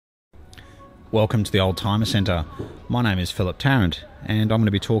Welcome to the Oldtimer Centre. My name is Philip Tarrant and I'm going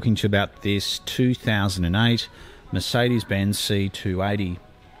to be talking to you about this 2008 Mercedes-Benz C280.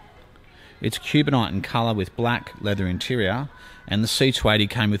 It's Cubanite in colour with black leather interior, and the C280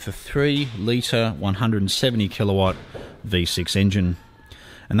 came with a 3-litre 170 kilowatt V6 engine,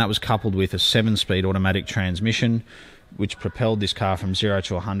 and that was coupled with a 7-speed automatic transmission which propelled this car from 0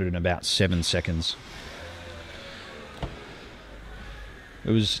 to 100 in about 7 seconds. It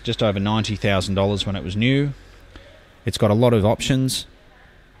was just over $90,000 when it was new. It's got a lot of options,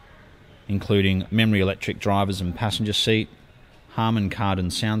 including memory electric drivers and passenger seat, Harman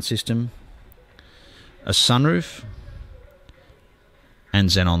Kardon sound system, a sunroof, and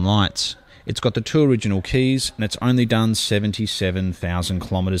xenon lights. It's got the 2 original keys, and it's only done 77,000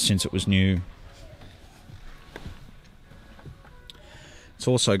 kilometres since it was new. It's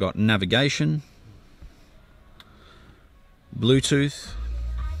also got navigation, Bluetooth,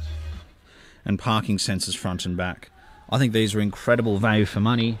 and parking sensors front and back. I think these are incredible value for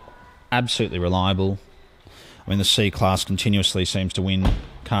money, absolutely reliable. I mean, the C-Class continuously seems to win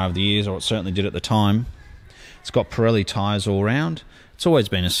Car of the Years, or it certainly did at the time. It's got Pirelli tyres all round. It's always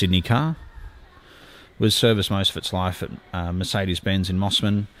been a Sydney car. It was serviced most of its life at Mercedes-Benz in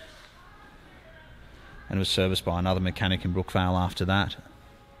Mossman, and was serviced by another mechanic in Brookvale after that.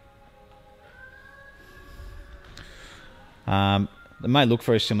 It may look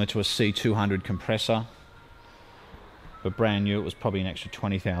very similar to a C200 compressor, but brand new it was probably an extra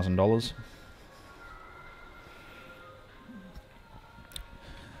 $20,000.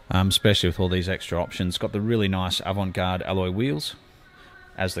 Especially with all these extra options. It's got the really nice Avantgarde alloy wheels,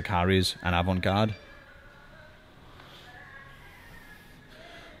 as the car is an Avantgarde.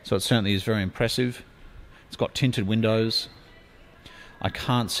 So it certainly is very impressive. It's got tinted windows. I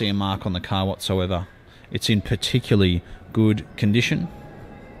can't see a mark on the car whatsoever. It's in particularly good condition,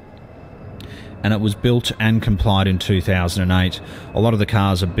 and it was built and complied in 2008. A lot of the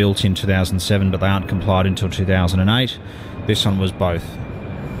cars are built in 2007, but they aren't complied until 2008. This one was both.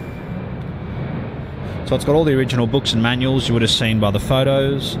 So it's got all the original books and manuals you would have seen by the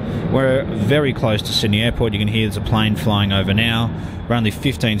photos. We're very close to Sydney Airport. You can hear there's a plane flying over now. We're only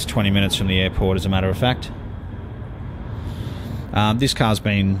 15 to 20 minutes from the airport, as a matter of fact. This car's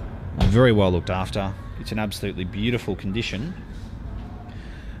been very well looked after. It's in absolutely beautiful condition.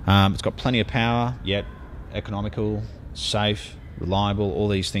 It's got plenty of power, yet economical, safe, reliable, all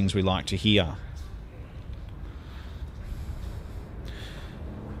these things we like to hear.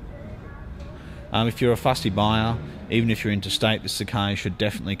 If you're a fussy buyer, even if you're interstate, this is a car you should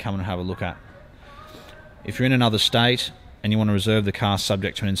definitely come and have a look at. If you're in another state and you want to reserve the car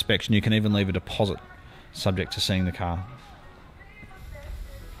subject to an inspection, you can even leave a deposit subject to seeing the car.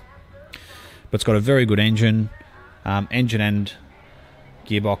 But it's got a very good engine. Engine and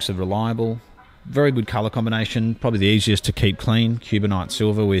gearbox are reliable. Very good colour combination. Probably the easiest to keep clean. Cubanite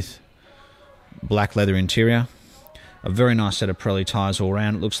silver with black leather interior. A very nice set of Pirelli tyres all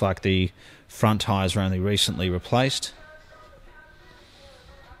around. It looks like the front tyres were only recently replaced.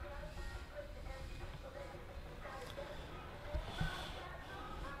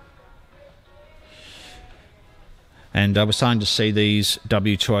 And we're starting to see these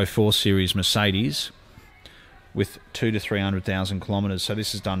W204 series Mercedes with 200,000 to 300,000 kilometres. So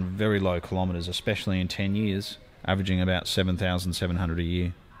this has done very low kilometres, especially in 10 years, averaging about 7,700 a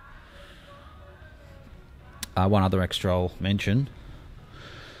year. One other extra I'll mention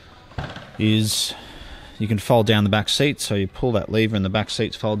is you can fold down the back seat. So you pull that lever and the back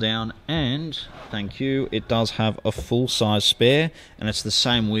seats fold down, and thank you, it does have a full-size spare, and it's the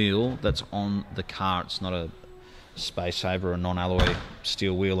same wheel that's on the car. It's not a space saver or non-alloy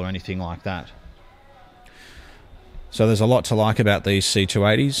steel wheel or anything like that. So there's a lot to like about these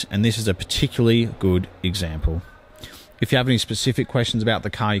C280s, and this is a particularly good example. If you have any specific questions about the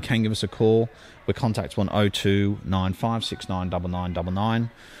car, you can give us a call. We're contactable on 02 9569 9999.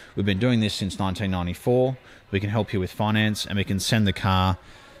 We've been doing this since 1994. We can help you with finance, and we can send the car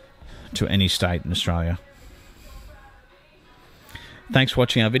to any state in Australia. Thanks for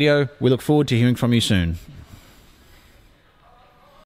watching our video. We look forward to hearing from you soon.